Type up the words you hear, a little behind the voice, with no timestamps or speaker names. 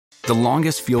The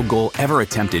longest field goal ever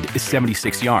attempted is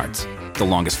 76 yards. The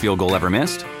longest field goal ever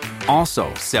missed?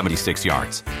 Also 76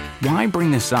 yards. Why bring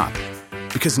this up?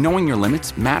 Because knowing your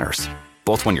limits matters,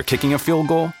 both when you're kicking a field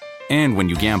goal and when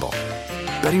you gamble.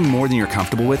 Betting more than you're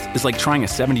comfortable with is like trying a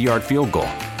 70-yard field goal.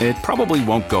 It probably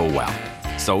won't go well.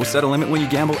 So set a limit when you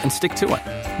gamble and stick to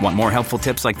it. Want more helpful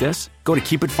tips like this? Go to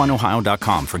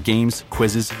keepitfunohio.com for games,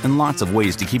 quizzes, and lots of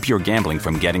ways to keep your gambling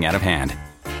from getting out of hand.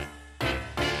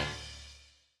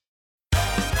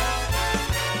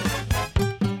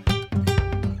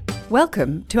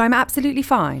 Welcome to I'm Absolutely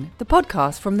Fine, the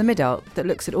podcast from the mid-alt that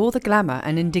looks at all the glamour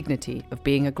and indignity of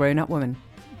being a grown-up woman.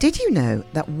 Did you know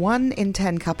that 1 in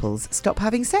 10 couples stop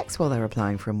having sex while they're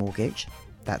applying for a mortgage?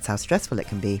 That's how stressful it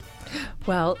can be.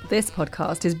 Well, this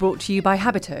podcast is brought to you by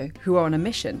Habito, who are on a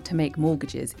mission to make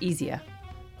mortgages easier.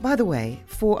 By the way,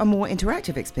 for a more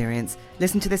interactive experience,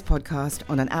 listen to this podcast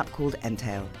on an app called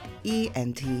Entail.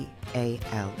 Entale.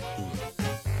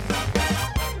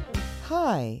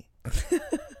 Hi.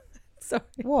 Sorry.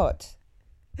 What?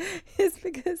 It's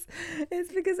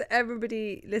because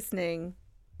everybody listening,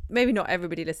 maybe not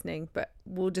everybody listening, but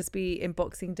we'll just be in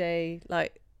Boxing Day,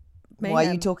 like, mayhem. Why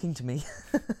are you talking to me?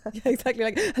 Yeah, exactly.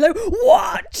 Like, hello,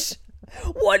 what?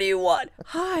 What do you want?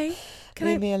 Hi.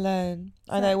 Leave me alone.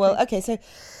 Exactly. I know. Well, okay. So,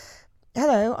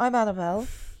 hello, I'm Annabelle,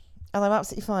 and I'm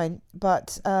absolutely fine.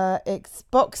 But it's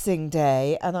Boxing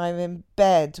Day, and I'm in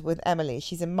bed with Emily.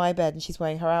 She's in my bed, and she's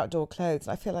wearing her outdoor clothes.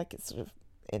 And I feel like it's sort of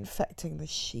infecting the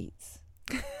sheets.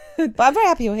 But I'm very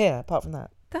happy you're here. Apart from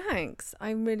that. Thanks. I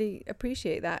really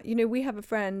appreciate that. You know, we have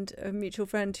a mutual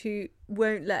friend who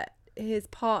won't let his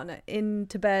partner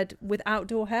into bed with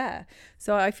outdoor hair.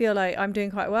 So I feel like I'm doing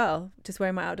quite well just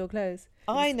wearing my outdoor clothes.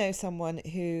 I know someone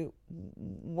who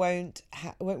won't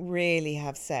really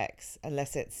have sex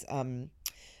unless it's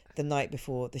the night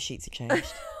before the sheets are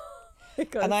changed.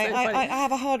 God, and I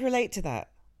have a hard relate to that.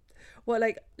 Well,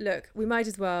 like, look, we might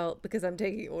as well, because I'm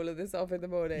taking all of this off in the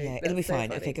morning. Yeah, it'll be fine.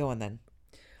 Funny. Okay, go on then.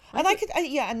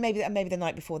 And maybe the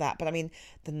night before that. But I mean,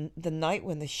 the night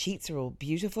when the sheets are all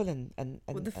beautiful and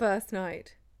well, the first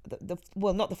night.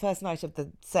 Well, not the first night of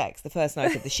the sex, the first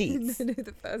night of the sheets. No,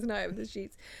 the first night of the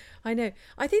sheets. I know.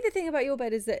 I think the thing about your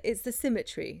bed is that it's the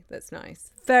symmetry that's nice.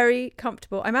 Very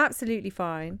comfortable. I'm absolutely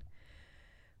fine.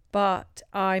 But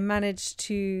I managed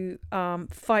to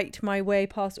fight my way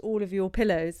past all of your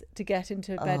pillows to get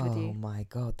into bed with you. Oh my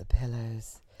God, the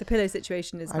pillows. The pillow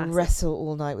situation is massive. I wrestle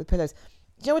all night with pillows. Do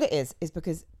you know what it is? Is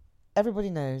because everybody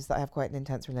knows that I have quite an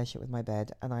intense relationship with my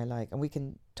bed, and we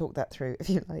can talk that through if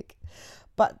you like.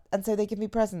 And so they give me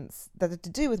presents that are to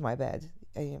do with my bed.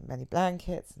 Many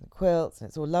blankets and quilts, and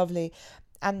it's all lovely.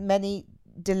 And many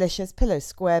delicious pillows,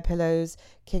 square pillows,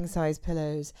 king-size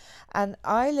pillows. And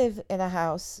I live in a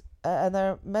house, and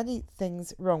there are many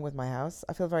things wrong with my house.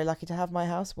 I feel very lucky to have my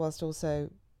house, whilst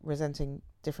also resenting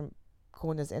different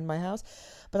corners in my house.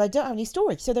 But I don't have any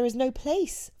storage, so there is no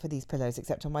place for these pillows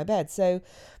except on my bed. So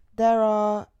there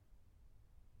are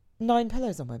 9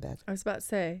 pillows on my bed. I was about to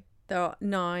say, there are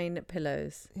 9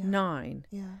 pillows. Yeah. 9.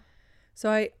 Yeah.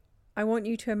 So I want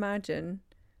you to imagine,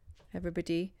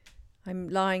 everybody, I'm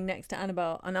lying next to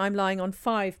Annabelle and I'm lying on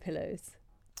 5 pillows.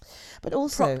 But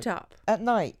also, propped up. At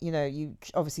night, you know, you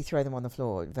obviously throw them on the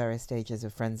floor at various stages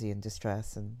of frenzy and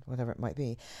distress and whatever it might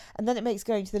be. And then it makes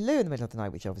going to the loo in the middle of the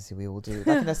night, which obviously we all do,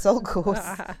 like an assault course.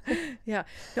 Yeah.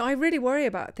 No, I really worry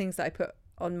about things that I put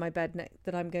on my bed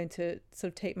that I'm going to sort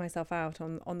of take myself out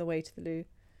on the way to the loo.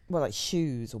 Well, like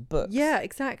shoes or books. Yeah,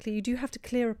 exactly. You do have to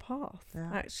clear a path. Yeah.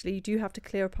 Actually, you do have to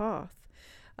clear a path.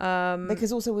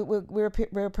 Because also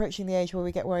we're approaching the age where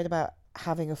we get worried about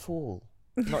having a fall,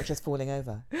 not just falling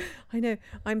over. I know.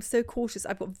 I'm so cautious.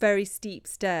 I've got very steep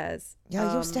stairs.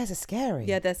 Yeah, your stairs are scary.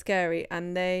 Yeah, they're scary,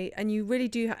 and you really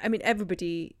do. I mean,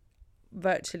 everybody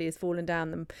virtually has fallen down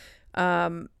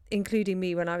them, including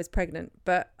me when I was pregnant.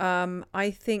 But I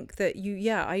think that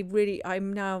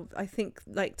I think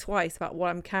like twice about what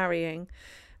I'm carrying,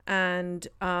 and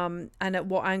at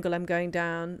what angle I'm going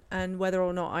down, and whether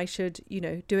or not I should,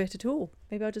 do it at all.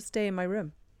 Maybe I'll just stay in my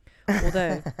room.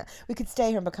 Although we could stay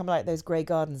here and become like those Grey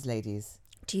Gardens ladies.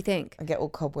 Do you think? And get all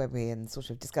cobwebby and sort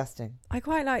of disgusting. I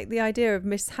quite like the idea of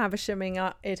Miss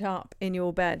Havishaming it up in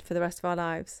your bed for the rest of our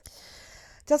lives.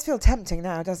 It does feel tempting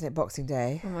now, doesn't it, Boxing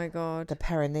Day? Oh my God. The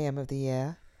perineum of the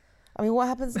year. I mean, what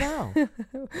happens now?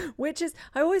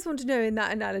 I always want to know in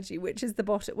that analogy, which is the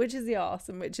bottom, which is the arse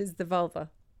and which is the vulva.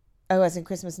 Oh, as in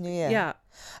Christmas, New Year? Yeah.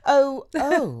 Oh,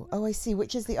 I see.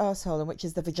 Which is the arsehole and which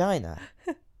is the vagina?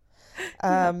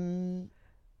 I know.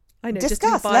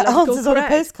 Discuss. Let answers on a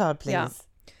postcard, please. Yeah.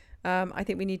 I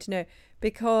think we need to know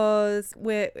because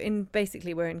we're in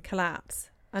collapse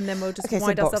And then we'll just Okay, so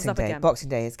wind ourselves up Day. again. Boxing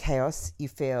Day is chaos. You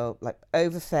feel like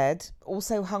overfed,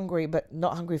 also hungry, but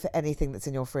not hungry for anything that's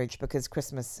in your fridge because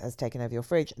Christmas has taken over your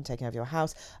fridge and taken over your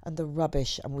house, and the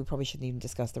rubbish. And we probably shouldn't even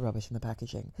discuss the rubbish in the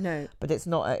packaging. No, But it's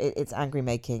not. It's angry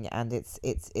making, and it's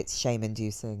shame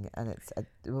inducing, and it's.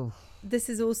 This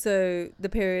is also the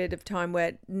period of time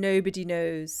where nobody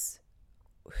knows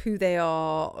who they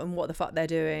are and what the fuck they're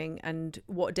doing and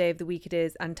what day of the week it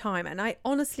is and time. And I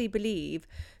honestly believe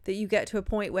that you get to a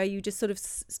point where you just sort of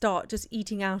start just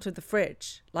eating out of the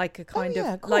fridge, like a kind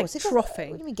of like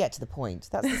troughing. What do you mean get to the point?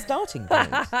 That's the starting point.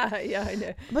 Yeah, I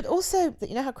know. But also,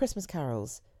 you know how Christmas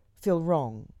carols feel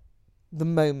wrong the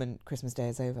moment Christmas Day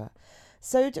is over.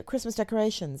 So do Christmas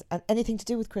decorations and anything to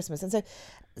do with Christmas. And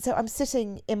so I'm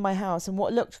sitting in my house, and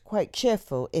what looked quite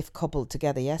cheerful, if cobbled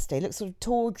together yesterday, looks sort of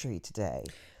tawdry today.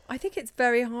 I think it's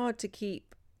very hard to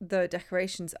keep the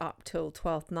decorations up till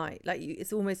 12th night. Like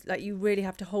it's almost like you really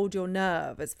have to hold your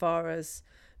nerve as far as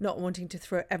not wanting to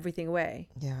throw everything away.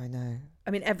 Yeah, I know. I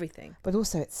mean, everything. But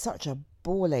also, it's such a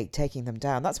ball ache taking them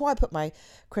down. That's why I put my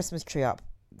Christmas tree up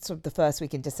sort of the first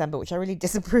week in December, which I really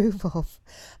disapprove of.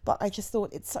 But I just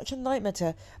thought it's such a nightmare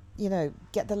to,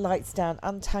 get the lights down,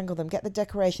 untangle them, get the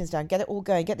decorations down, get it all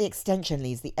going, get the extension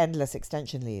leads, the endless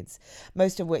extension leads,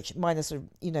 most of which mine are sort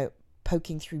of,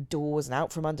 poking through doors and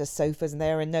out from under sofas, and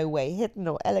they are in no way hidden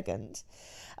or elegant.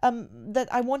 That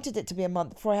I wanted it to be a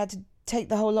month before I had to take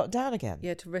the whole lot down again.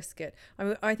 Yeah, to risk it. I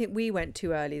mean, I think we went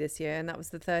too early this year, and that was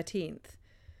the 13th.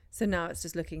 So now it's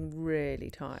just looking really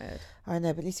tired. I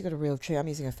know, but at least you got a real tree. I'm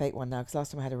using a fake one now because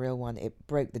last time I had a real one, it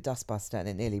broke the dustbuster and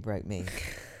it nearly broke me.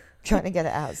 Trying to get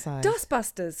it outside.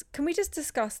 Dustbusters. Can we just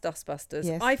discuss dustbusters?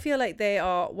 Yes. I feel like they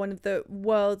are one of the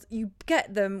world's... You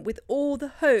get them with all the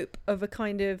hope of a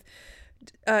kind of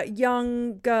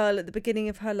young girl at the beginning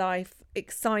of her life,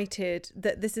 excited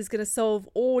that this is going to solve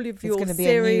all of your It's going to be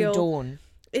cereal. a new dawn.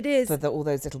 It is. For all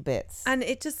those little bits. And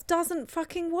it just doesn't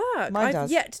fucking work. Mine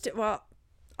does.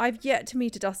 I've yet to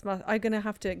meet a dustbuster. I'm going to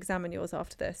have to examine yours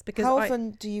after this because how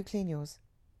often do you clean yours?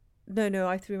 No,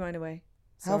 I threw mine away.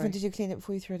 How often did you clean it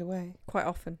before you threw it away? Quite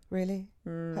often. Really?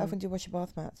 How often do you wash your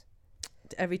bath mat?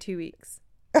 Every 2 weeks.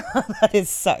 That is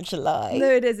such a lie.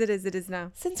 No, it is now.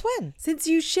 Since when? Since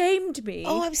you shamed me.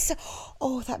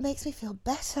 Oh, that makes me feel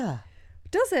better.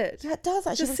 Does it? Yeah, it does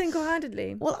actually. Just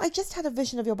single-handedly. Well, I just had a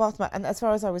vision of your bath mat, and as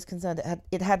far as I was concerned,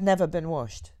 it had never been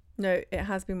washed. No, it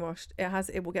has been washed.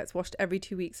 It gets washed every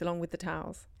 2 weeks along with the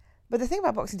towels. But the thing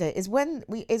about Boxing Day is when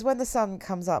the sun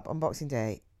comes up on Boxing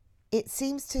Day, it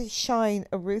seems to shine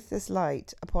a ruthless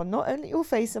light upon not only your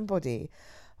face and body,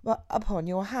 but upon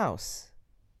your house.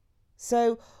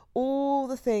 So all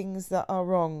the things that are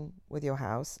wrong with your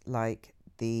house, like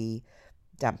the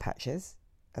damp patches,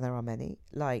 and there are many,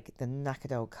 like the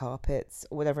knackered old carpets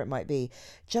or whatever it might be,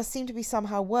 just seem to be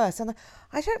somehow worse. And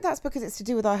I don't know if that's because it's to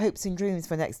do with our hopes and dreams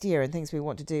for next year and things we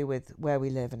want to do with where we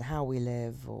live and how we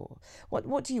live, or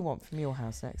what do you want from your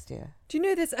house next year? Do you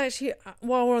know this actually,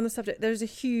 while we're on the subject, there's a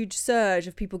huge surge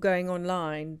of people going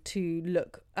online to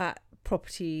look at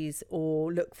properties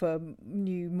or look for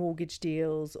new mortgage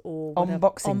deals or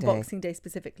whatever, on Boxing Day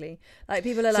specifically. Like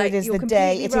people are so like, it is you're the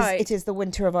day. completely right. It is the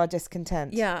winter of our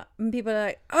discontent. Yeah, and people are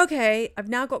like, okay, I've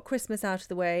now got Christmas out of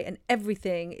the way, and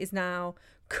everything is now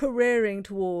careering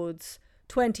towards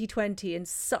 2020 in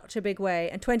such a big way.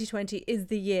 And 2020 is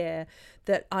the year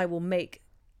that I will make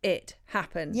it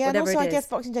happen. Yeah, and also I it is. guess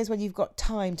Boxing Day is when you've got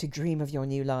time to dream of your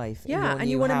new life. Yeah, in your and new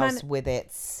you want house to with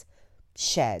its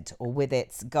shed or with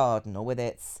its garden or with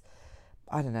its,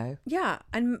 I don't know. Yeah,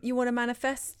 and you want to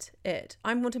manifest it.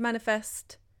 I want to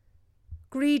manifest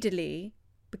greedily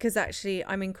because actually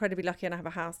I'm incredibly lucky and I have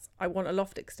a house. I want a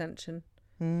loft extension.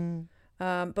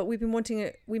 But we've been wanting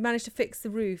it. We managed to fix the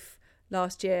roof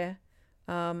last year,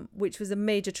 which was a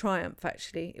major triumph.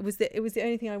 Actually, it was the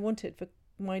only thing I wanted for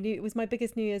it was my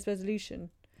biggest New Year's resolution.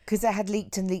 Because it had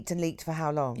leaked and leaked and leaked for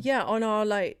how long? Yeah, on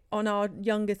our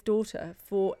youngest daughter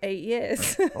for 8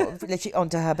 years. Literally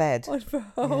onto her bed. For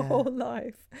her whole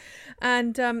life.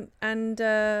 And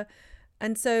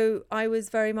so I was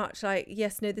very much like,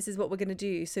 yes, no, this is what we're going to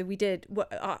do. So we did.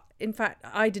 In fact,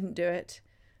 I didn't do it.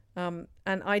 And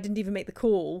I didn't even make the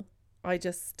call. I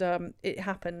just, it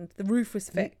happened. The roof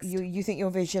was fixed. You think your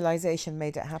visualization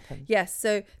made it happen? Yes.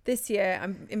 So this year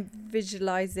I'm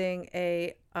visualizing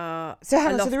so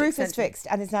the roof is fixed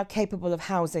and is now capable of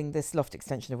housing this loft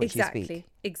extension of which you speak.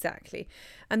 Exactly.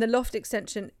 And the loft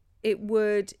extension,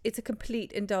 it's a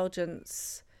complete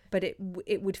indulgence, but it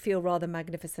would feel rather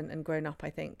magnificent and grown up, I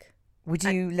think. Would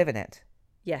you live in it?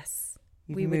 Yes.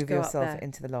 You'd move yourself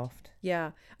into the loft.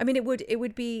 Yeah. I mean,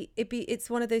 it's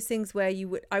one of those things where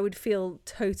I would feel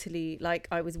totally like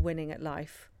I was winning at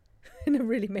life. in a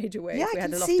really major way. Yeah, if we I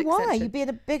had can a loft see why. extension. You'd be in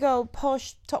a big old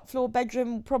posh top floor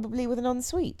bedroom, probably with an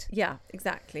ensuite. Yeah,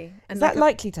 exactly. And Is that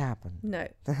likely to happen? No.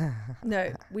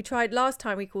 No. We tried last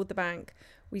time. We called the bank.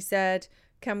 We said,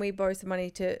 can we borrow some money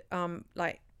to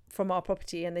from our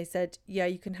property? And they said, yeah,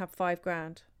 you can have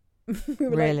 $5,000.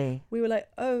 We were like,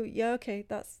 oh yeah, okay,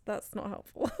 that's not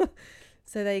helpful.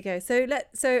 So there you go.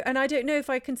 And I don't know if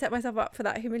I can set myself up for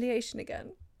that humiliation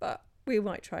again, but we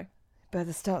might try.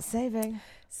 Better start saving.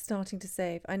 Starting to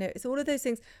save. I know, it's all of those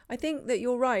things. I think that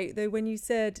you're right though when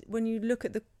you look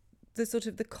at the sort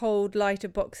of the cold light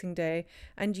of Boxing Day,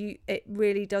 and it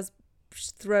really does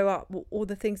throw up all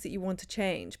the things that you want to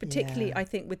change, particularly I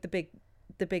think with the big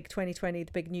 2020,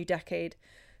 the big new decade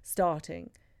starting,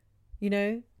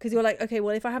 because you're like, okay,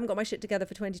 well, if I haven't got my shit together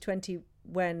for 2020,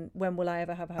 when will I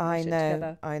ever have my shit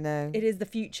together? I know. It is the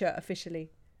future officially.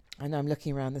 I know. I'm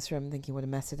looking around this room thinking what a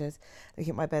mess it is.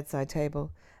 Looking at my bedside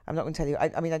table. I'm not going to tell you.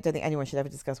 I mean, I don't think anyone should ever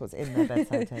discuss what's in their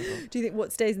bedside table. Do you think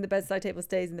what stays in the bedside table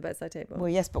stays in the bedside table? Well,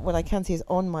 yes, but what I can see is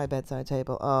on my bedside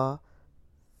table are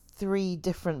 3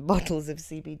 different bottles of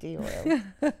CBD oil.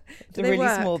 It's a really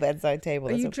small bedside table.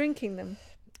 Are you drinking them?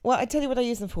 Well, I tell you what I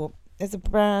use them for. There's a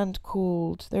brand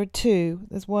called... There are 2.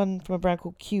 There's one from a brand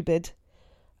called Cubid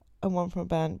and one from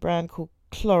a brand called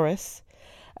Chloris.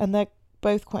 And they're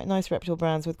both quite nice reputable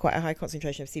brands with quite a high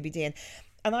concentration of CBD in.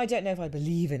 And I don't know if I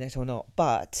believe in it or not,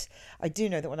 but I do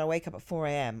know that when I wake up at 4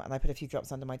 a.m. and I put a few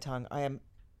drops under my tongue, I am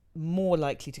more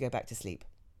likely to go back to sleep.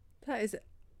 That is...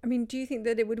 I mean, do you think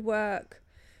that it would work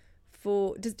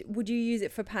would you use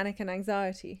it for panic and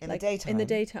anxiety? In the daytime? In the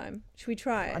daytime. Should we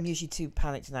try it? I'm usually too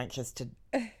panicked and anxious to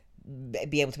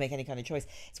be able to make any kind of choice.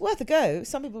 It's worth a go.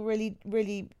 Some people really,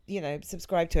 really,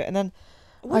 subscribe to it. And then...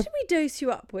 What did we dose you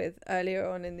up with earlier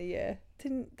on in the year?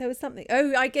 There was something.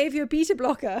 Oh, I gave you a beta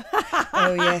blocker.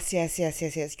 Oh, yes.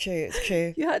 It's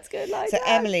true. You had to go like So that.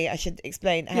 Emily, I should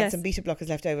explain, had some beta blockers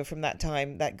left over from that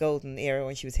time, that golden era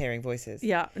when she was hearing voices.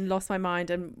 Yeah, and lost my mind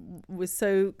and was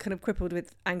so kind of crippled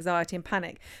with anxiety and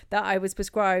panic that I was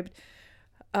prescribed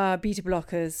beta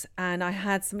blockers, and I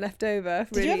had some left over.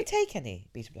 Did you ever take any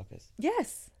beta blockers?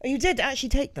 Yes. Oh, you did actually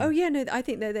take them? Oh, yeah, no, I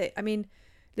think I mean,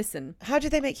 listen. How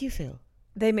did they make you feel?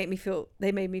 They made me feel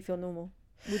normal.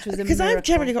 Which was because I've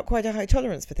generally got quite a high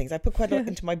tolerance for things. I put quite a lot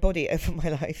into my body over my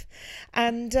life,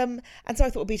 and so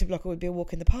I thought a beta blocker would be a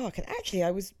walk in the park. And actually,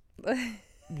 I was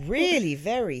really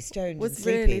very stoned and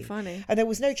sleepy. Was really funny, and there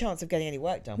was no chance of getting any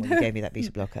work done when you gave me that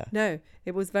beta blocker. No,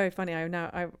 it was very funny.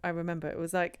 I remember it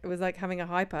was like having a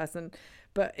high person,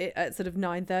 but at sort of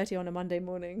 9:30 on a Monday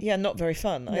morning. Yeah, not very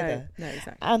fun either. No,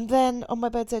 exactly. And then on my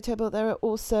bedside table there are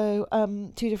also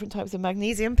 2 different types of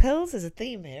magnesium pills. There's a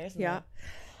theme here, isn't there?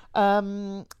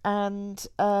 And it's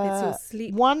your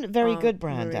sleep one very good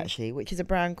brand Marie. Actually, which is a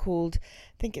brand called,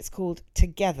 I think it's called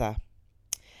Together,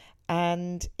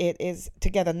 and it is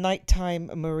Together Nighttime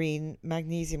Marine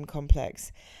Magnesium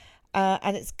Complex,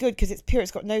 and it's good because it's pure.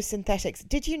 It's got no synthetics.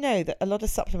 Did you know that a lot of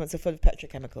supplements are full of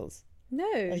petrochemicals? No,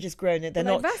 they're just grown. They're like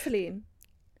not Vaseline.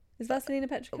 Is Vaseline a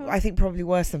petrochemical? I think probably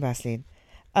worse than Vaseline,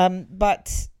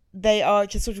 but they are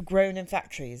just sort of grown in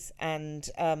factories, and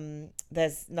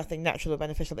there's nothing natural or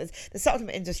beneficial. The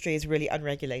supplement industry is really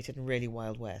unregulated and really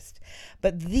Wild West.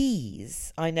 But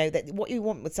these, I know that what you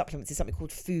want with supplements is something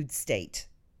called food state.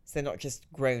 So they're not just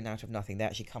grown out of nothing. They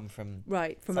actually come from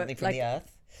something from the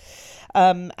earth.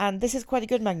 And this is quite a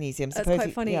good magnesium. That's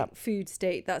quite funny. Yeah. Food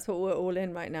state. That's what we're all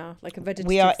in right now, like a vegetative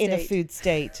We are state. in a food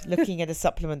state, looking at a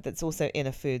supplement that's also in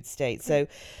a food state. So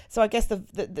I guess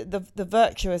the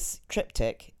virtuous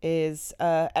triptych is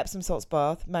Epsom salts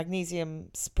bath, magnesium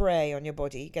spray on your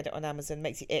body. Get it on Amazon.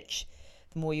 Makes you itch.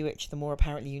 The more you itch, the more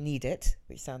apparently you need it,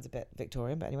 which sounds a bit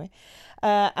Victorian, but anyway.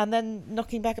 And then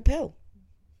knocking back a pill.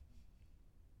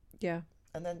 Yeah.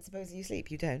 And then supposedly you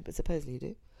sleep. You don't, but supposedly you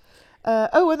do.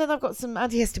 And then I've got some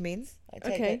antihistamines. I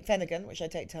take Phenergan, which I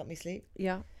take to help me sleep.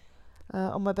 Yeah.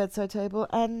 On my bedside table.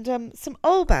 And some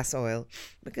Olbas oil,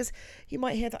 because you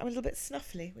might hear that I'm a little bit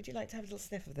snuffly. Would you like to have a little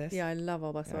sniff of this? Yeah, I love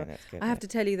Olbas oil. That's good, I have to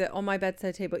tell you that on my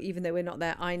bedside table, even though we're not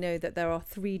there, I know that there are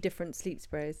 3 different sleep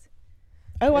sprays.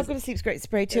 Oh, I've got a sleep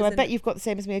spray too. I bet you've got the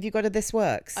same as me. Have you got a This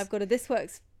Works? I've got a This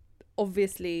Works,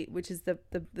 obviously, which is the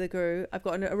guru. I've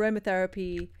got an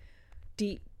aromatherapy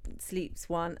deep sleeps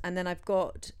one, and then I've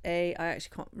got I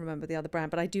actually can't remember the other brand,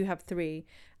 but I do have 3,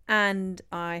 and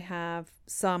I have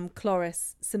some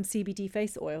Chloris, some CBD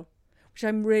face oil, which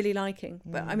I'm really liking.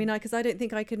 But I mean, because I don't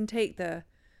think I can take the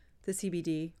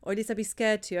CBD, or at least I'd be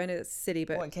scared to. I know that's silly,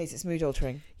 but in case it's mood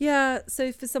altering. Yeah,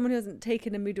 so for someone who hasn't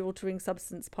taken a mood altering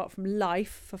substance apart from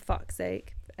life, for fuck's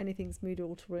sake, anything's mood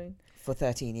altering for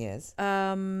 13 years.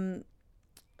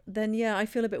 then yeah, I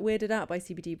feel a bit weirded out by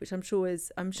CBD, which I'm sure I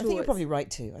think you're probably right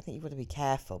too. I think you've got to be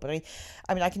careful. But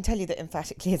I mean, I can tell you that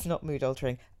emphatically it's not mood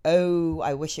altering. Oh,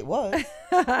 I wish it was.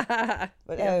 But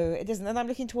oh, it isn't. And I'm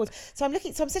looking towards.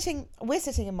 We're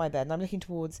sitting in my bed, and I'm looking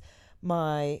towards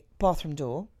my bathroom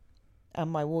door and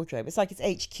my wardrobe. It's like it's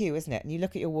HQ, isn't it? And you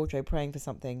look at your wardrobe, praying for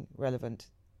something relevant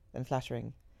and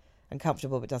flattering and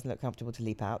comfortable, but doesn't look comfortable to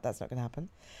leap out. That's not going to happen.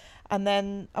 And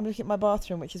then I'm looking at my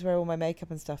bathroom, which is where all my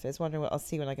makeup and stuff is, wondering what I'll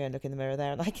see when I go and look in the mirror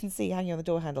there. And I can see hanging on the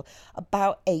door handle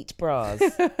about 8 bras.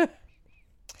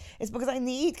 It's because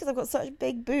I've got such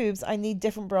big boobs, I need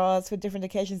different bras for different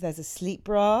occasions. There's a sleep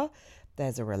bra,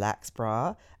 there's a relax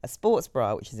bra, a sports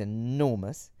bra, which is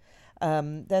enormous.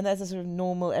 Then there's a sort of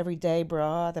normal everyday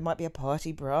bra. There might be a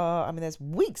party bra. I mean, there's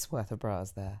weeks worth of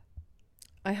bras there.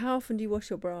 How often do you wash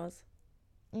your bras?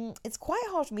 It's quite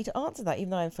hard for me to answer that,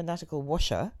 even though I'm a fanatical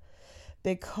washer,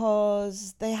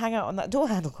 because they hang out on that door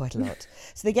handle quite a lot.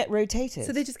 So they get rotated.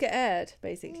 So they just get aired,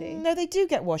 basically? No, they do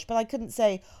get washed, but I couldn't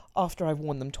say after I've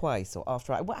worn them twice or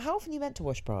after how often are you meant to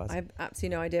wash bras? I have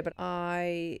absolutely no idea, but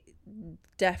I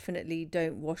definitely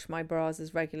don't wash my bras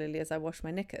as regularly as I wash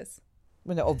my knickers.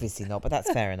 Well, no, obviously not, but that's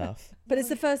fair enough. But it's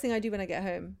the first thing I do when I get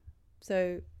home.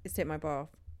 So it's take my bra off.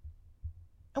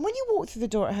 And when you walk through the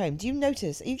door at home, do you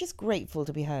notice, are you just grateful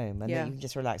to be home and that you can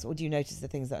just relax? Or do you notice the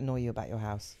things that annoy you about your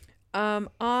house?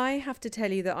 I have to tell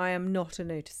you that I am not a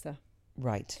noticer.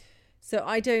 Right. So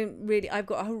I've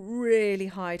got a really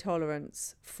high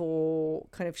tolerance for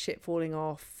kind of shit falling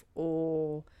off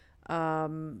or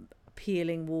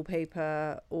peeling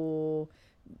wallpaper or,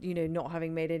 not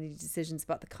having made any decisions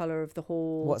about the colour of the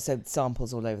hall. So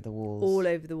samples all over the walls? All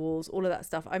over the walls, all of that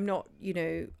stuff. I'm not,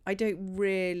 I don't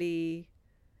really...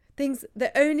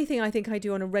 The only thing I think I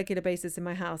do on a regular basis in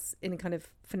my house in a kind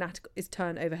of fanatical is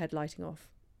turn overhead lighting off.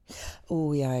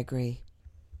 Oh yeah, I agree.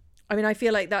 I mean, I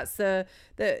feel like that's that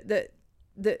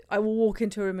I will walk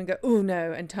into a room and go, oh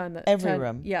no, and turn that every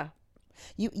room. Yeah.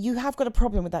 You have got a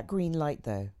problem with that green light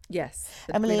though. Yes.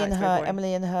 Emily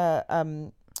in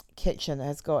her kitchen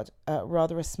has got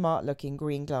rather a smart looking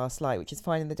green glass light, which is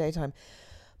fine in the daytime,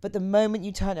 but the moment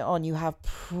you turn it on, you have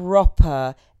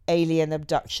proper alien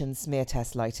abduction smear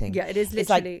test lighting. Yeah, it is literally... It's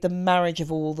like the marriage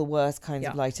of all the worst kinds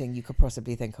of lighting you could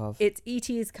possibly think of. It's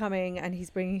E.T. is coming and he's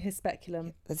bringing his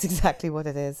speculum. That's exactly what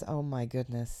it is. Oh my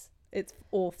goodness. It's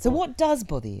awful. So what does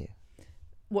bother you?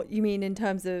 What you mean in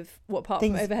terms of what part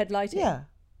from overhead lighting? Yeah.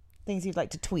 Things you'd like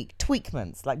to tweak.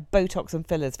 Tweakments, like Botox and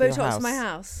fillers for your house. Botox for my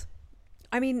house.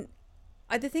 I mean,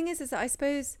 the thing is that I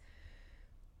suppose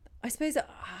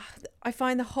I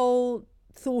find the whole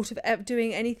thought of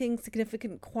doing anything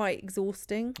significant quite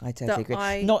exhausting. I totally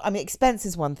agree. Expense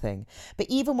is one thing, but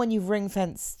even when you've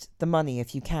ring-fenced the money,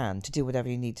 if you can, to do whatever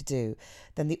you need to do,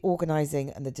 then the organising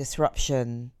and the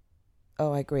disruption,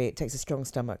 I agree, it takes a strong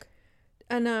stomach.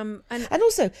 And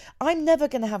also, I'm never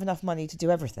going to have enough money to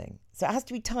do everything. So it has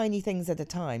to be tiny things at a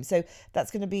time. So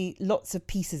that's going to be lots of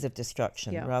pieces of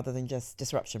destruction rather than just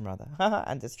disruption,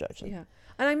 and destruction. Yeah.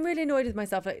 And I'm really annoyed with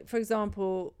myself. Like, for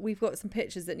example, we've got some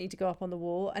pictures that need to go up on the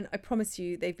wall. And I promise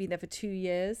you, they've been there for 2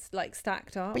 years, like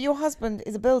stacked up. But your husband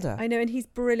is a builder. I know, and he's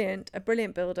brilliant, a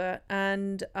brilliant builder.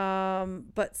 And,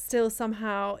 but still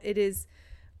somehow it is,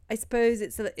 I suppose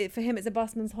for him, it's a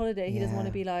busman's holiday. He doesn't want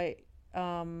to be like,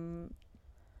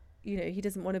 he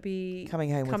doesn't want to be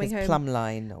coming home with his plumb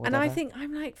line or whatever. And I think,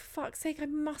 I'm like, for fuck's sake, I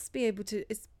must be able to.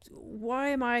 Why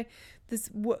am I this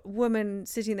woman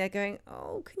sitting there going,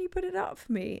 oh, can you put it up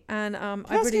for me? And Can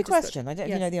I ask you a question? I don't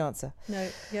know if you know the answer. No,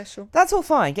 yeah, sure. That's all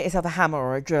fine. Get yourself a hammer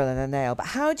or a drill and a nail. But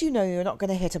how do you know you're not going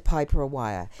to hit a pipe or a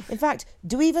wire? In fact,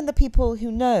 do even the people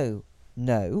who know?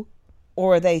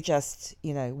 Or are they just,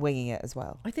 winging it as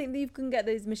well? I think that you can get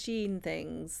those machine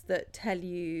things that tell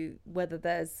you whether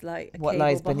there's like what cable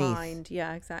lies behind. beneath.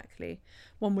 Yeah, exactly.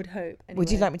 One would hope. Anyway.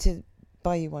 Would you like me to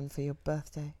buy you one for your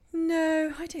birthday?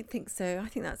 No, I don't think so. I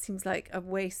think that seems like a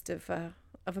waste of a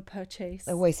purchase.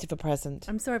 A waste of a present.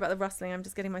 I'm sorry about the rustling. I'm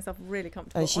just getting myself really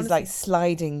comfortable. And she's like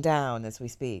sliding down as we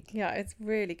speak. Yeah, it's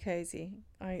really cozy.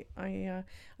 I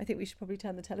think we should probably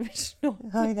turn the television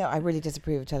on. I know. I really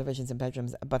disapprove of televisions in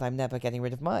bedrooms, but I'm never getting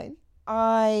rid of mine.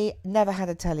 I never had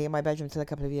a telly in my bedroom until a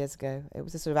couple of years ago. It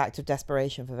was a sort of act of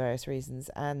desperation for various reasons,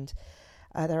 and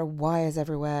there are wires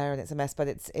everywhere, and it's a mess. But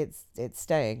it's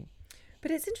staying. But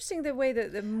it's interesting the way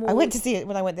that the more... I went to see it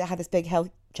when I went there. I had this big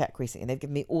health check recently, and they've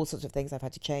given me all sorts of things I've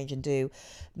had to change and do.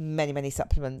 Many, many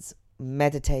supplements,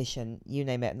 meditation, you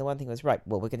name it. And the one thing was, right,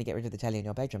 well, we're going to get rid of the telly in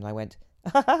your bedroom. And I went,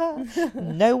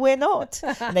 no, we're not.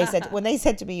 And when they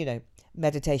said to me,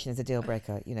 meditation is a deal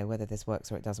breaker, whether this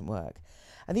works or it doesn't work.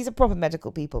 And these are proper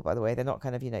medical people, by the way. They're not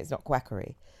kind of, it's not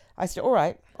quackery. I said, all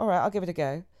right, I'll give it a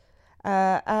go.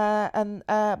 But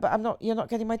I'm not. You're not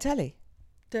getting my telly.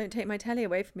 Don't take my telly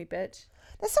away from me, bitch.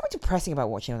 There's something depressing about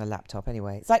watching on a laptop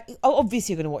anyway. It's like, oh,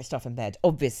 obviously you're going to watch stuff in bed.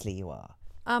 Obviously you are.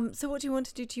 So what do you want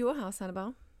to do to your house,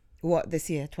 Annabelle? What, this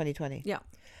year, 2020? Yeah.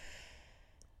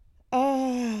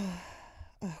 Oh,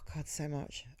 God, so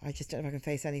much. I just don't know if I can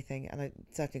face anything, and I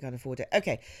certainly can't afford it.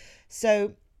 Okay,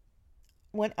 so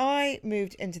when I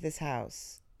moved into this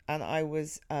house, and I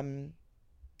was, I'd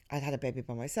had a baby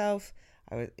by myself.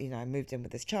 I moved in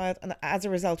with this child, and as a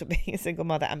result of being a single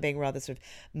mother and being rather sort of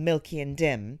milky and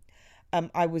dim,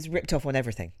 I was ripped off on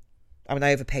everything. I mean,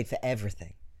 I overpaid for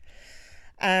everything.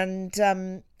 And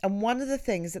one of the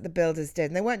things that the builders did,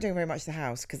 and they weren't doing very much to the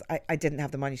house because I didn't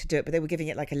have the money to do it, but they were giving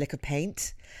it like a lick of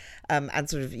paint, and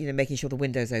sort of, making sure the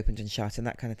windows opened and shut and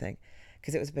that kind of thing,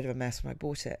 because it was a bit of a mess when I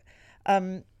bought it.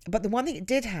 But the one thing it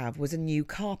did have was a new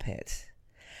carpet.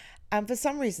 And for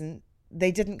some reason,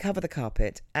 they didn't cover the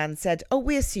carpet and said, oh,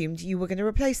 we assumed you were going to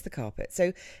replace the carpet.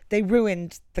 So they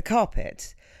ruined the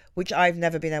carpet, which I've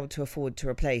never been able to afford to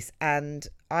replace. And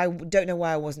I don't know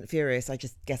why I wasn't furious. I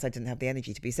just guess I didn't have the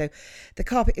energy to be. So the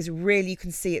carpet is really, you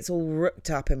can see it's all rooked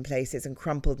up in places and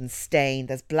crumpled and stained.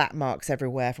 There's black marks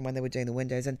everywhere from when they were doing the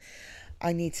windows. And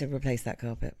I need to replace that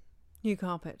carpet. New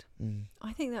carpet.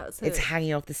 I think that's It's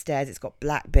hanging off the stairs. It's got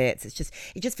black bits. It just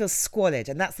feels squalid.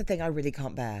 And that's the thing I really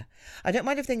can't bear. I don't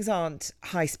mind if things aren't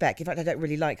high spec. In fact, I don't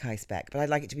really like high spec, but I'd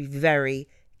like it to be very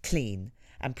clean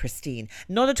and pristine.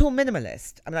 Not at all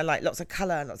minimalist. I mean, I like lots of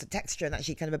colour and lots of texture and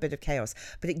actually kind of a bit of chaos.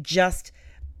 But it just,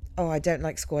 I don't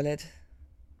like squalid.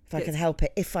 If I can help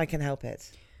it. If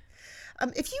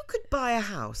you could buy a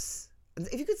house,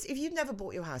 if you'd never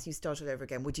bought your house, you started over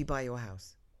again, would you buy your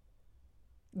house?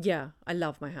 Yeah, I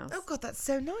love my house. Oh God, that's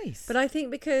so nice. But I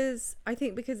think because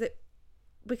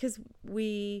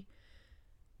we,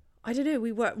 I don't know,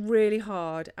 we worked really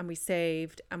hard and we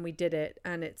saved and we did it,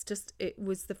 and it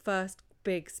was the first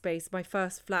big space. My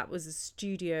first flat was a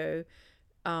studio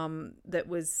that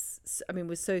was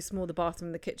so small. The bathroom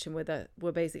and the kitchen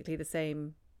were basically the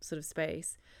same sort of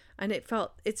space, and it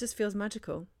just feels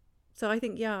magical. So I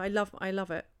think, yeah, I love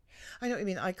it. I know what you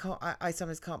mean. I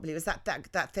sometimes can't believe it's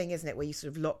that thing, isn't it, where you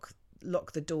sort of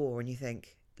lock the door and you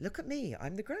think, look at me,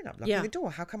 I'm the grown up locking the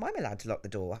door. How come I'm allowed to lock the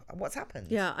door? What's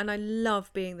happened? Yeah, and I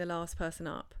love being the last person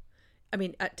up. I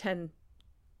mean, at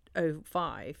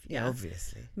 10:05. Yeah,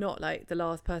 obviously. Not like the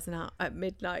last person out at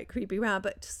midnight, creepy round,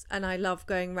 and I love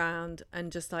going round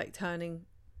and just like turning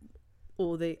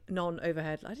all the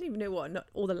non-overhead, I don't even know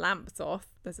all the lamps off.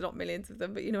 There's not millions of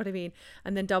them, but you know what I mean.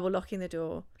 And then double locking the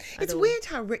door. It's weird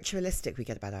how ritualistic we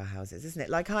get about our houses, isn't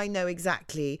it? Like, I know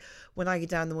exactly when I get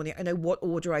down in the morning, I know what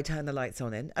order I turn the lights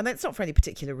on in. And that's not for any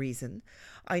particular reason.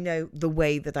 I know the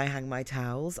way that I hang my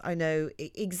towels. I know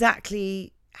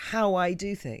exactly how I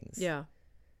do things. Yeah.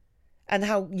 And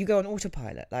how you go on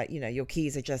autopilot. Like, your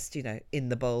keys are just, in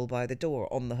the bowl by the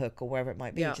door, on the hook or wherever it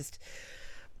might be. Yeah.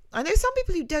 I know some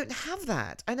people who don't have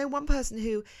that. I know one person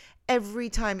who, every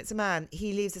time it's a man,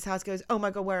 he leaves his house, goes, oh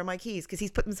my God, where are my keys? Because he's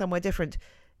put them somewhere different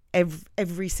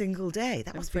every single day.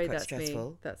 That must be quite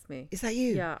stressful. That's me. Is that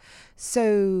you? Yeah.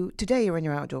 So today you're in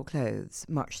your outdoor clothes,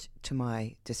 much to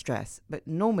my distress. But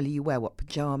normally you wear what?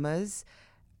 Pajamas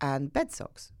and bed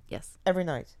socks? Yes. Every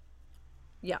night?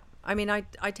 Yeah. I mean, I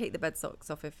take the bed socks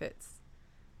off if it's...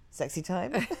 Sexy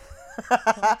time? If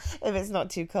it's not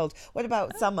too cold. What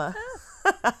about summer?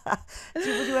 Would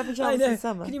you wear pajamas in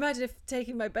summer? Can you imagine if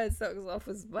taking my bed socks off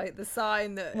was like the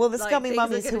sign that... Well, the Scummy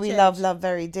Mummies, who we love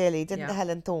very dearly, didn't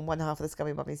Helen Thorne, one half of the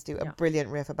Scummy Mummies, do a brilliant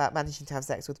riff about managing to have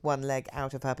sex with one leg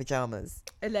out of her pajamas?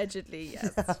 Allegedly,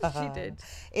 yes, she did.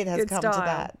 It has come to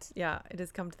that. Yeah, it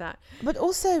has come to that. But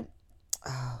also,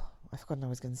 I've forgotten what I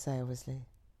was going to say, obviously.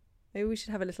 Maybe we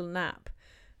should have a little nap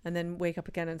and then wake up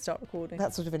again and start recording.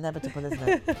 That's sort of inevitable, isn't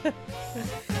it?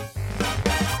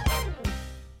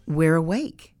 We're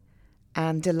awake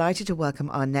and delighted to welcome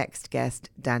our next guest,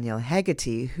 Danielle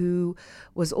Hegarty, who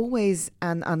was always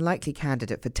an unlikely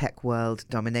candidate for tech world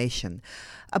domination.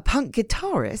 A punk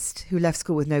guitarist who left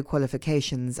school with no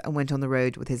qualifications and went on the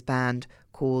road with his band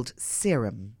called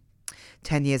Serum.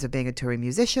 10 years of being a touring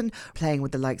musician, playing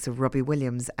with the likes of Robbie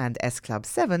Williams and S Club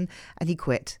 7, and he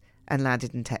quit and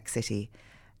landed in Tech City.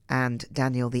 And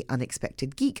Daniel the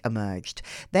Unexpected Geek emerged.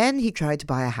 Then he tried to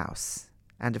buy a house.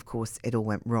 And of course, it all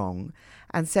went wrong.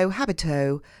 And so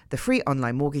Habito, the free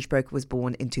online mortgage broker, was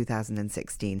born in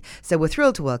 2016. So we're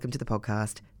thrilled to welcome to the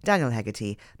podcast Danielle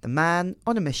Hegarty, the man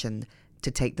on a mission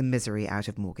to take the misery out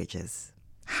of mortgages.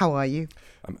 How are you?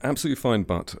 I'm absolutely fine,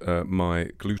 but my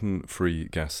gluten-free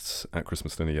guests at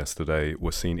Christmas dinner yesterday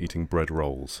were seen eating bread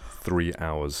rolls 3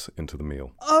 hours into the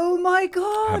meal. Oh my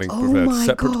God! Having prepared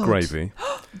separate gravy.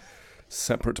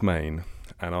 separate main,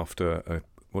 and after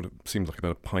what it seemed like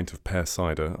about a pint of pear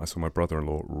cider, I saw my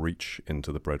brother-in-law reach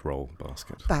into the bread roll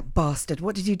basket. That bastard.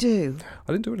 What did you do?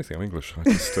 I didn't do anything. I'm English. I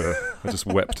just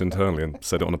wept internally and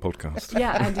said it on a podcast.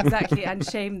 Yeah, and exactly, and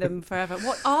shame them forever.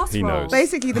 What arse He roll? knows.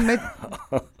 Basically,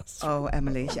 Oh,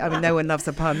 Emily. I mean, no one loves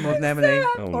a pun more than Emily.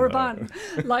 Or a bun.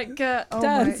 Like Oh my,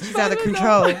 Dan's. she's out of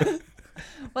control.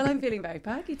 Well, I'm feeling very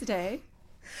perky today.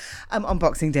 On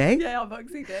Boxing Day. Yeah, on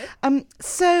Boxing Day.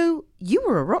 So you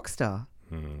were a rock star.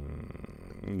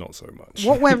 Not so much.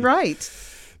 What went right?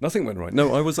 Nothing went right.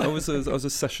 No, I was a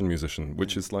session musician,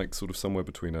 which is like sort of somewhere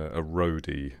between a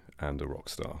roadie and a rock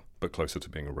star, but closer to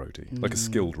being a roadie, like a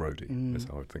skilled roadie is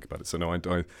how I would think about it. So no, I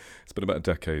it's been about a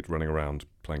decade running around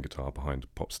playing guitar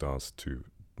behind pop stars to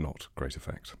not great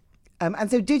effect.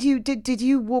 And so did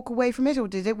you walk away from it, or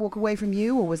did it walk away from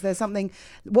you, or was there something?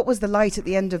 What was the light at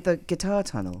the end of the guitar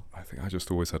tunnel? I think I just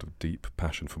always had a deep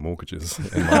passion for mortgages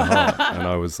in my heart, and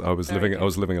I was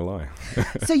living a lie.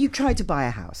 So you tried to buy a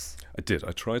house. I did.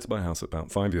 I tried to buy a house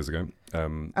about 5 years ago.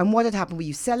 And what had happened? Were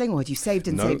you selling, or had you saved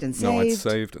and saved and saved? No, I'd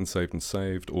saved and saved and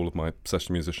saved all of my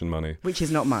session musician money. Which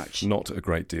is not much. Not a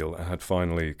great deal. I had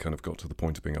finally kind of got to the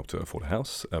point of being able to afford a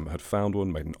house. Had found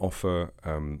one, made an offer.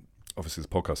 Obviously,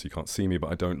 it's a podcast, so you can't see me,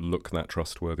 but I don't look that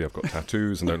trustworthy. I've got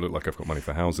tattoos and don't look like I've got money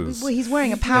for houses. Well, he's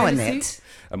wearing a power knit.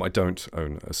 I don't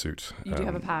own a suit. You do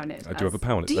have a power knit. I do have a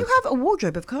power knit. Do you have a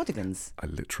wardrobe of cardigans? I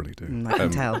literally do. I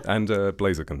can tell. And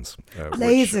blazergans,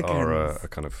 Blazergans. which are a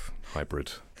kind of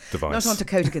hybrid device. Not onto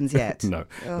coatigans yet. No.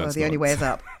 The only way is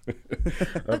up.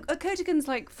 Are coatigans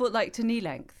like foot like to knee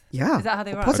length? Yeah. Is that how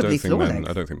they run? Possibly floor length.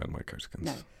 I don't think men wear coatigans.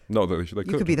 No. Not that they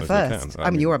could. You could be the first. I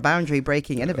mean, you're a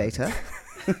boundary-breaking innovator.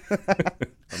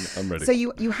 I'm ready. So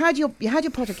you had your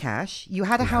pot of cash. You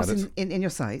had a house in your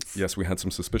sights. Yes, we had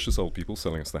some suspicious old people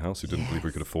selling us the house who didn't believe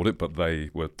we could afford it, but they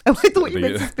were. Oh, I thought you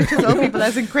meant suspicious old people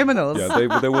as in criminals.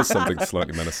 Yeah, there was something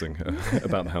slightly menacing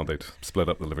about how they'd split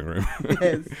up the living room.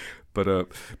 Yes.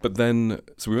 But then,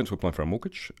 so we went to apply for our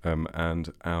mortgage,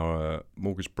 and our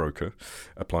mortgage broker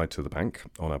applied to the bank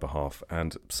on our behalf,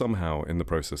 and somehow in the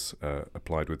process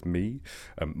applied with me,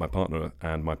 my partner,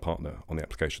 and my partner on the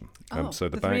application. So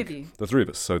the bank, three of you? the three of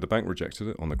us. So the bank rejected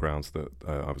it on the grounds that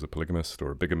I was a polygamist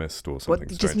or a bigamist or something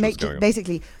strange.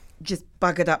 Basically just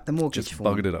buggered up the mortgage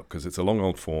form. Buggered it up because it's a long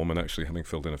old form, and actually having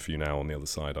filled in a few now on the other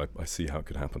side, I see how it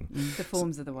could happen. The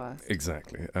forms are the worst.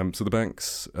 Exactly. So the bank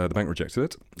rejected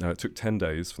it. It took 10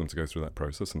 days for them to go through that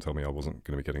process and tell me I wasn't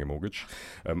going to be getting a mortgage.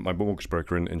 My mortgage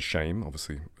broker, in shame,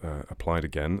 obviously applied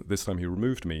again. This time he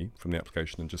removed me from the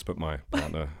application and just put my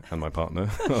partner and my partner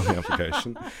on the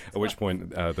application. At which point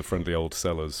the friendly old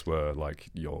sellers were like,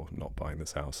 "You're not buying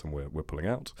this house, and we're pulling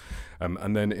out."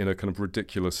 And then in a kind of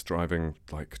ridiculous driving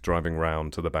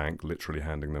round to the bank, literally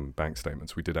handing them bank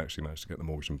statements, we did actually manage to get the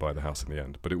mortgage and buy the house in the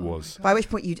end. But it was... By which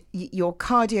point your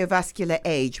cardiovascular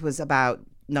age was about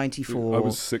 94. I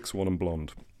was 6'1" and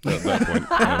blonde. At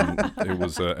that point, it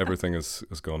was everything has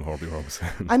gone horribly wrong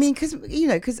since. I mean, because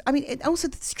also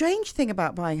the strange thing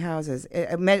about buying houses, is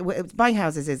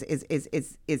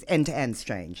end to end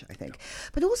strange, I think.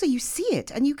 But also you see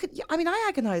it, and you could. I mean, I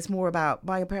agonize more about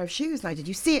buying a pair of shoes than I did.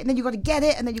 You see it, and then you got to get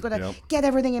it, and then you got to get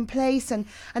everything in place, and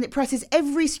it presses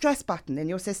every stress button in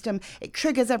your system. It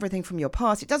triggers everything from your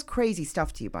past. It does crazy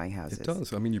stuff to you buying houses. It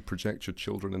does. I mean, you project your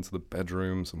children into the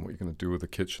bedrooms and what you're going to do with the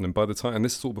kitchen, and by the time, and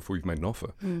this is all before you've made an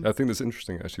offer. I think that's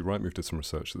interesting. Actually, Rightmove did some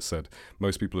research that said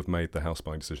most people have made the house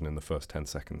buying decision in the first 10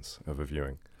 seconds of a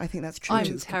viewing. I think that's true.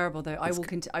 I'm terrible though. I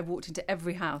walked into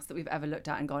every house that we've ever looked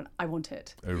at and gone, I want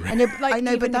it. Oh, really? I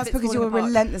know, but that's because you're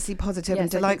relentlessly positive and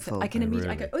delightful. I can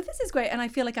immediately go, oh, this is great, and I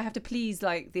feel like I have to please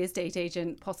like the estate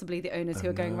agent, possibly the owners who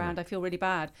are going around. I feel really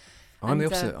bad. I'm the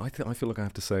opposite. I feel like I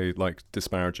have to say like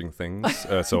disparaging things,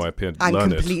 so I appear learned.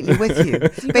 I'm completely with you.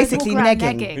 Basically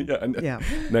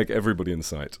negging. Neg everybody in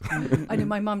sight. I know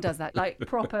my mum does that, like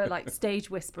proper like stage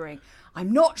whispering.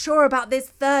 I'm not sure about this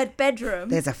third bedroom.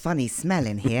 There's a funny smell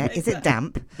in here. Is it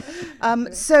damp?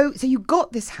 So you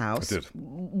got this house. I did.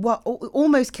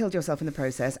 Almost killed yourself in the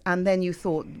process, and then you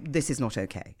thought this is not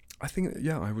okay. I think,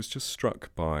 I was just struck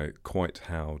by quite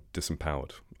how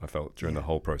disempowered I felt during the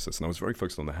whole process. And I was very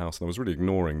focused on the house, and I was really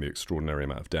ignoring the extraordinary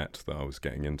amount of debt that I was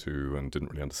getting into and didn't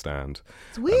really understand.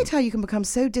 It's weird how you can become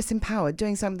so disempowered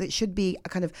doing something that should be a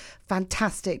kind of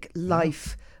fantastic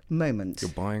life moment.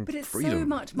 You're buying But it's freedom. so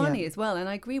much money as well. And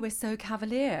I agree, we're so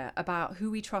cavalier about who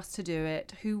we trust to do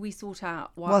it, who we sort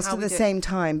out. Whilst at the same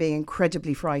time being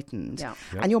incredibly frightened. Yeah.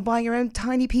 And you're buying your own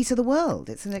tiny piece of the world.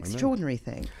 It's an extraordinary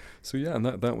thing. So yeah, and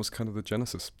that was kind of the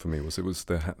genesis for me.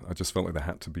 I just felt like there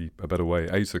had to be a better way,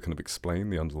 to kind of explain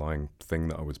the underlying thing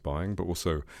that I was buying, but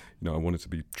also, I wanted to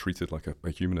be treated like a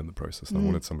human in the process, and I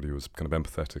wanted somebody who was kind of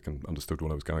empathetic and understood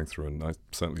what I was going through, and I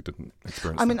certainly didn't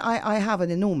experience that. I mean, I have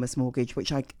an enormous mortgage,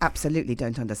 which I absolutely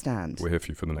don't understand. We're here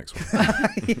for you for the next one.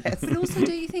 Yes. But also,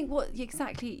 do you think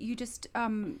you just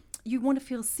you want to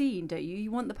feel seen, don't you?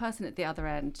 You want the person at the other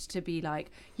end to be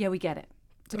like, yeah, we get it.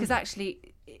 Because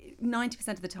actually, 90%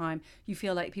 of the time, you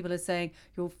feel like people are saying,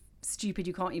 you're stupid,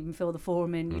 you can't even fill the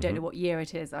form in, you don't know what year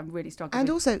it is, I'm really struggling. And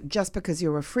also, just because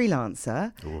you're a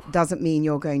freelancer doesn't mean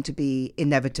you're going to be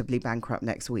inevitably bankrupt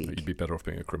next week. You'd be better off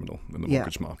being a criminal in the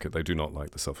mortgage market. They do not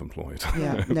like the self-employed.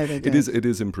 Yeah, no, they don't. It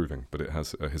is improving, but it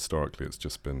has historically it's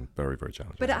just been very, very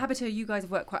challenging. But at Habito, you guys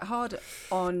have worked quite hard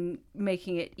on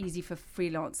making it easy for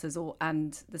freelancers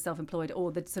and the self-employed,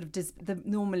 or the sort of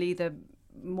normally the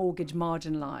mortgage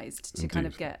marginalised to kind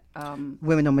of get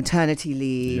women on maternity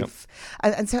leave,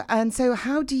 and so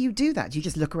how do you do that? Do you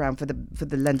just look around for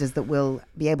the lenders that will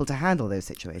be able to handle those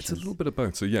situations? It's a little bit of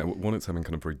both. So yeah, one, it's having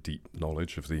kind of very deep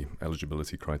knowledge of the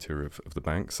eligibility criteria of the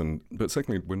banks, but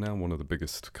secondly, we're now one of the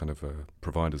biggest kind of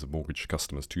providers of mortgage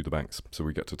customers to the banks. So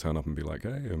we get to turn up and be like,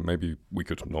 hey, maybe we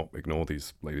could not ignore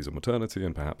these ladies on maternity,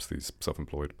 and perhaps these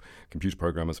self-employed computer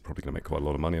programmers are probably going to make quite a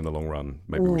lot of money in the long run.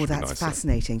 Maybe we should be nicer. That's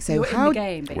fascinating. So You're how in the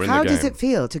game, basically. how does it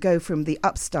feel to go from the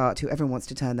upstart who everyone wants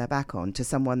to turn their back on to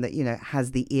someone that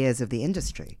has the ears of the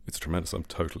industry? It's tremendous. I'm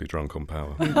totally drunk on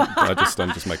power. I'm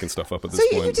just making stuff up at this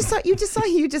point. So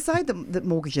you decide that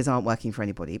mortgages aren't working for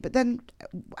anybody, but then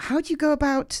how do you go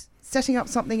about setting up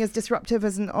something as disruptive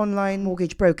as an online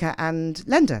mortgage broker and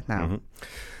lender now?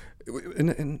 Mm-hmm.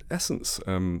 In essence,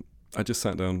 I just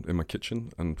sat down in my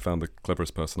kitchen and found the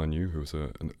cleverest person I knew, who was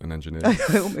an engineer.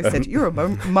 I almost said, you're a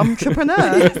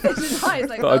mum-entrepreneur.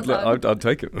 I'd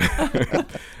take it.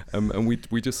 And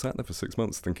we just sat there for 6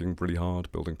 months thinking really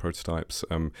hard, building prototypes.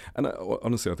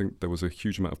 Honestly, I think there was a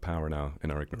huge amount of power in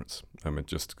our ignorance.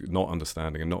 Just not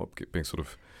understanding and not being sort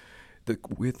of... The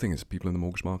weird thing is people in the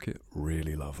mortgage market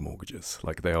really love mortgages.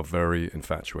 Like, they are very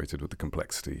infatuated with the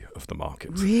complexity of the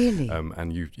market. Really?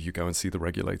 And you go and see the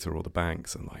regulator or the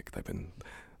banks, and like they've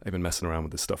been messing around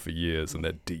with this stuff for years, and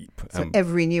they're deep. So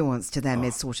every nuance to them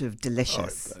is sort of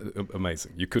delicious.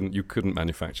 Amazing. You couldn't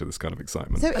manufacture this kind of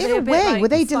excitement. So in a way, were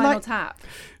they delighted? Tap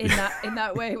in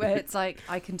that way where it's like,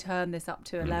 I can turn this up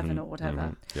to 11 or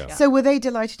whatever. Yeah. So were they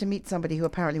delighted to meet somebody who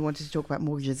apparently wanted to talk about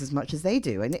mortgages as much as they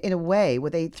do? And in a way, were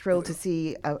they thrilled to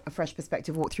see a fresh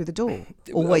perspective walk through the door,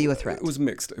 or were you a threat? It was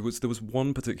mixed. There was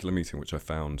one particular meeting which I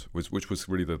found which was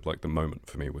really the moment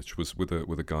for me, which was with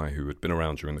a guy who had been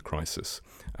around during the crisis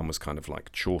and was kind of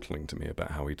like chortling to me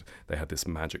about how they had this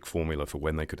magic formula for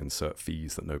when they could insert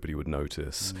fees that nobody would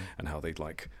notice, and how they'd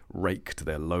like raked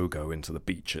their logo into the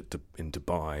beach in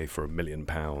Dubai for £1 million,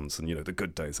 and the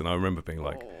good days. And I remember being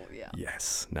like,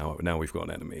 yes, now we've got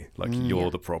an enemy. Like, you're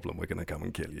the problem. We're going to come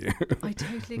and kill you. I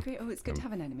totally agree. Oh, it's good to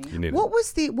have an enemy. What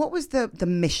was the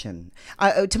mission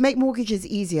to make mortgages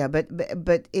easier? But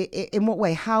in what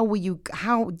way? How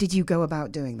did you go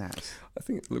about doing that? I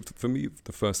think, look, for me,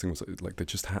 the first thing was like they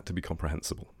just had to be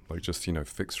comprehensible. Like, just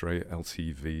fixed rate,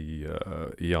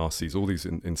 LTV, ERCs, all these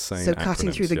insane. So cutting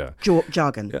acronyms, through the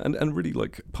jargon. Yeah, and really,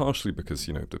 like, partially because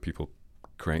the people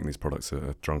creating these products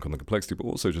are drunk on the complexity, but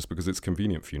also just because it's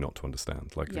convenient for you not to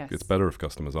understand. Like, it's better if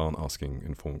customers aren't asking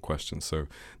informed questions. So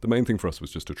the main thing for us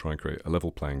was just to try and create a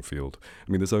level playing field.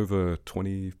 I mean, there's over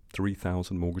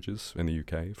 23,000 mortgages in the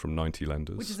UK from 90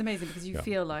 lenders. Which is amazing, because you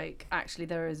feel like actually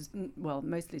there is, well,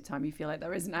 most of the time you feel like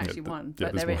there isn't actually one.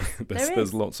 But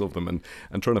there's lots of them.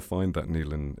 And trying to find that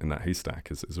needle in that haystack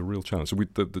is a real challenge. So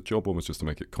the job one was just to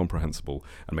make it comprehensible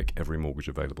and make every mortgage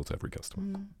available to every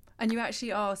customer. And you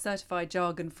actually are certified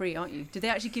jargon-free, aren't you? Did they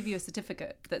actually give you a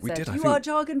certificate that said you think, are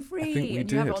jargon-free? I think we and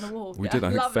did. You have it on the wall. We did. I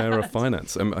think Fairer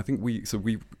Finance. I think we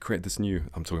created this new.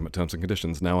 I'm talking about terms and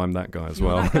conditions. Now I'm that guy as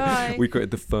well. We created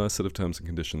the first set of terms and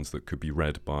conditions that could be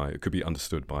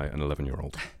understood by an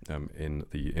 11-year-old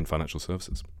in financial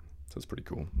services. So it's pretty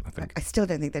cool, I think. I still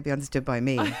don't think they'd be understood by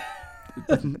me.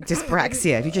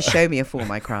 Dyspraxia. If you just show me a form,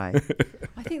 I cry.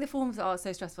 I think the forms are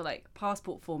so stressful, like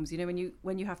passport forms.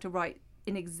 When you have to write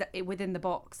within the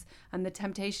box, and the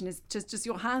temptation is just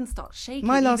your hands start shaking.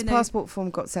 My last passport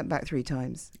form got sent back 3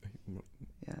 times.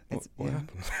 Yeah, what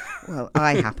happened? Well,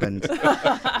 I happened.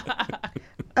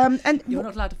 And you're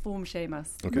not allowed to form shame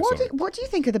us. Okay, what do you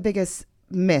think are the biggest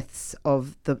myths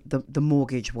of the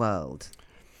mortgage world?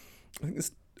 I think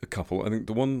there's a couple. I think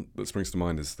the one that springs to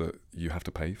mind is that you have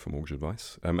to pay for mortgage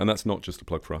advice, and that's not just a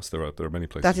plug for us. There are many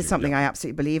places. That is something I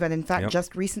absolutely believe, and in fact,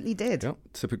 just recently did. Yeah,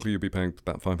 typically you'll be paying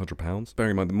about £500.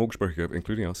 Bearing in mind the mortgage broker,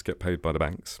 including us, get paid by the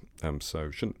banks, so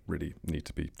shouldn't really need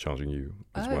to be charging you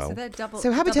as well. So they're double.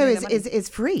 So Habito is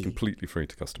free. Completely free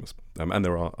to customers, and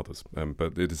there are others,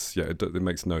 but it is it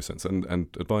makes no sense. And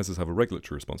advisors have a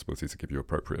regulatory responsibility to give you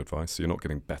appropriate advice, so you're not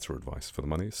getting better advice for the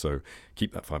money. So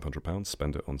keep that £500,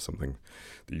 spend it on something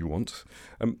that you want.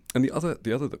 And the other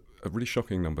a really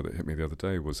shocking number that hit me the other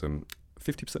day was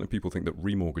 50% of people think that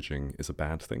remortgaging is a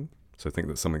bad thing. So think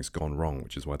that something's gone wrong,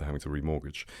 which is why they're having to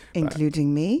remortgage.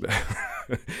 Including me.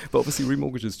 But obviously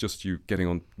remortgage is just you getting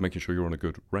on, making sure you're on a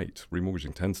good rate.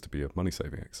 Remortgaging tends to be a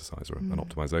money-saving exercise or an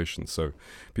optimization. So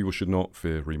people should not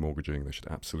fear remortgaging. They should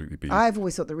absolutely be. I've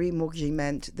always thought that remortgaging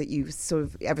meant that you sort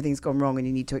of, everything's gone wrong and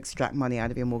you need to extract money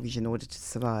out of your mortgage in order to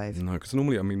survive. No, because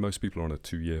normally, I mean, most people are on a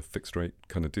 2-year fixed rate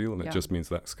kind of deal, and it just means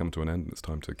that's come to an end and it's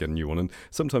time to get a new one. And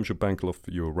sometimes your bank will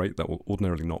offer you a rate that will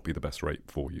ordinarily not be the best rate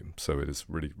for you. So it is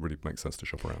really, really makes sense to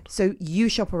shop around. So you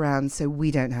shop around so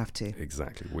we don't have to.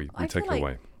 Exactly. We I take feel it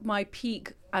away. My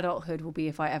peak adulthood will be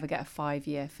if I ever get a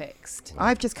 5-year fixed.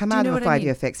 I've just come Do you out know of a what I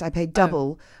 5-year mean? fix. I paid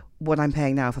double what I'm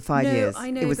paying now for 5 years.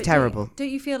 I know, it was but terrible. Don't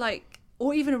you feel like,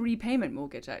 or even a repayment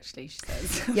mortgage, actually, she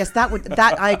says. Yes, that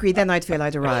I agree. Then I'd feel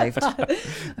I'd arrived. Now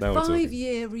we're talking.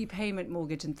 5-year repayment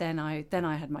mortgage, and then I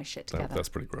had my shit together. That's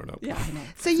pretty grown up. Yeah, I know.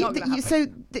 So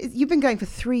you've been going for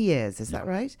 3 years, is that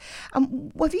right?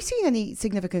 Have you seen any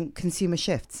significant consumer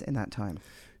shifts in that time?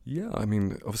 Yeah, I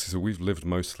mean, obviously, so we've lived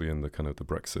mostly in the kind of the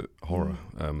Brexit horror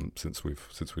since we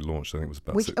launched. I think it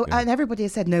was about. And everybody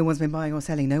has said no one's been buying or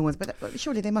selling. No one's, but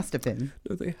surely they must have been.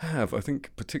 No, they have. I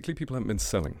think particularly people haven't been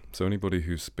selling. So anybody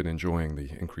who's been enjoying the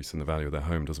increase in the value of their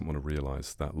home doesn't want to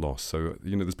realise that loss. So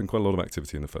there's been quite a lot of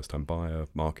activity in the first-time buyer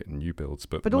market and new builds,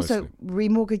 but also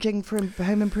remortgaging for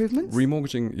home improvements.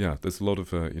 Remortgaging, yeah. There's a lot of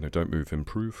don't move,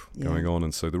 improve going on,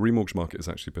 and so the remortgage market has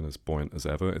actually been as buoyant as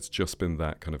ever. It's just been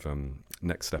that kind of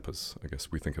next steppers, I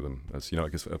guess we think of them as, I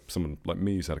guess someone like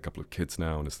me who's had a couple of kids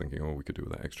now and is thinking, we could do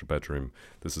with that extra bedroom.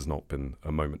 This has not been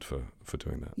a moment for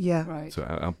doing that. Yeah. Right. So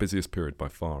our busiest period by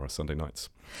far are Sunday nights.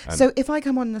 And so if I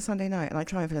come on a Sunday night and I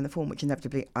try and fill in the form, which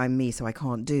inevitably I'm me, so I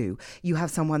can't do, you have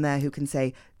someone there who can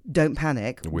say, don't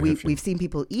panic. We've seen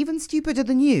people even stupider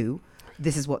than you.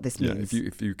 This is what this means. Yeah,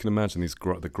 if you can imagine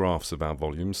the graphs of our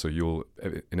volume, so you'll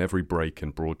in every break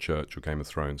in Broadchurch or Game of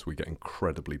Thrones, we get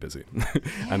incredibly busy,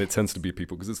 and it tends to be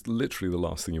people because it's literally the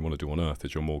last thing you want to do on earth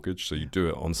is your mortgage. So you do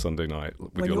it on Sunday night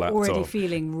with when your you're laptop. already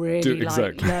feeling really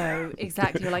low.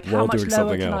 Exactly. You're like, how much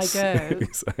lower can I go?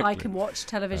 Exactly. I can watch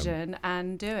television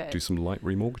and do it. Do some light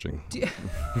remortgaging.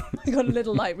 I got a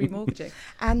little light remortgaging.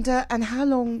 And how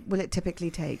long will it typically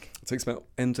take? It takes about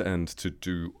end to end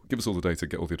to give us all the data,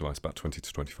 get all the advice, about 20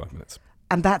 to 25 minutes.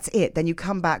 And that's it. Then you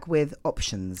come back with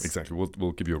options. Exactly.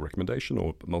 We'll give you a recommendation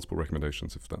or multiple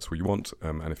recommendations if that's what you want.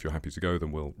 And if you're happy to go,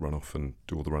 then we'll run off and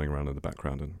do all the running around in the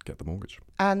background and get the mortgage.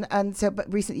 And so,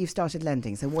 but recently you've started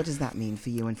lending. So what does that mean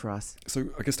for you and for us? So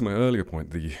I guess to my earlier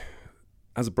point,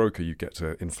 as a broker, you get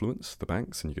to influence the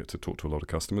banks and you get to talk to a lot of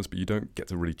customers, but you don't get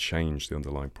to really change the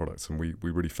underlying products. And we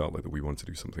really felt like that we wanted to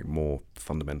do something more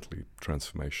fundamentally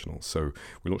transformational. So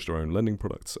we launched our own lending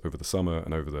products over the summer,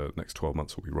 and over the next 12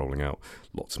 months we'll be rolling out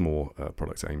lots more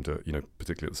products aimed at,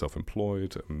 particularly at the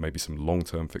self-employed, maybe some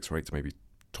long-term fixed rates, maybe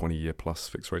 20-year plus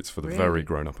fixed rates for the very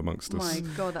grown-up amongst us. My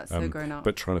God, that's so grown up.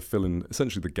 But trying to fill in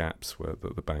essentially the gaps where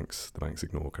the banks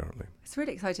ignore currently. It's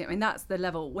really exciting. I mean, that's the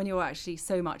level when you're actually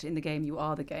so much in the game. You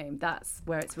are the game. That's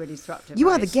where it's really disruptive. You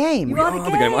are the game. You are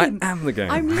the game. I am the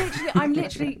game. I'm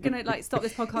literally gonna stop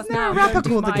this podcast now. There's a rapper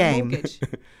called The Game. Mortgage.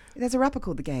 There's a rapper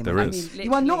called The Game. There is.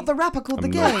 You are not the rapper called The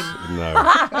Game. No,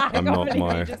 I'm not.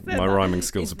 My rhyming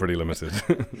skills are pretty limited.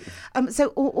 So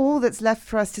all that's left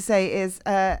for us to say is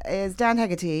Dan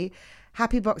Hegarty,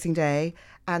 happy Boxing Day,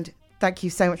 and thank you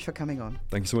so much for coming on.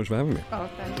 Thank you so much for having me. Oh,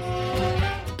 thanks.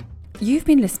 You've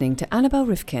been listening to Annabel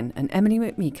Rifkin and Emily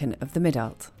McMeekan of The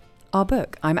Mid-Alt. Our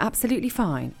book, I'm Absolutely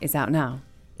Fine, is out now.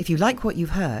 If you like what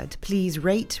you've heard, please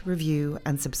rate, review,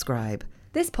 and subscribe.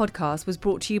 This podcast was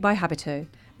brought to you by Habito.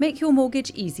 Make your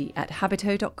mortgage easy at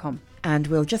habito.com. And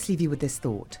we'll just leave you with this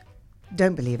thought.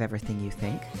 Don't believe everything you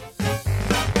think.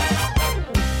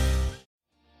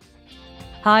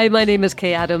 Hi, my name is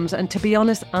Kay Adams, and to be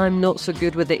honest, I'm not so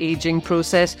good with the ageing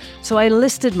process, so I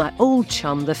enlisted my old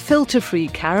chum, the filter-free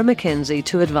Cara McKenzie,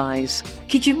 to advise.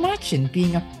 Could you imagine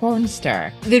being a porn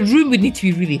star? The room would need to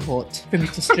be really hot for me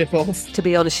to strip off. To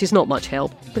be honest, she's not much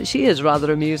help, but she is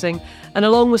rather amusing. And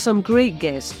along with some great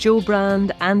guests, Joe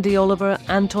Brand, Andy Oliver,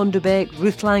 Anton Dubek,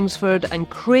 Ruth Langsford and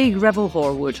Craig Revel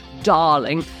Horwood,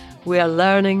 darling, we are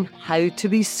learning how to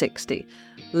be 60.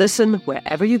 Listen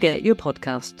wherever you get your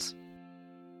podcasts.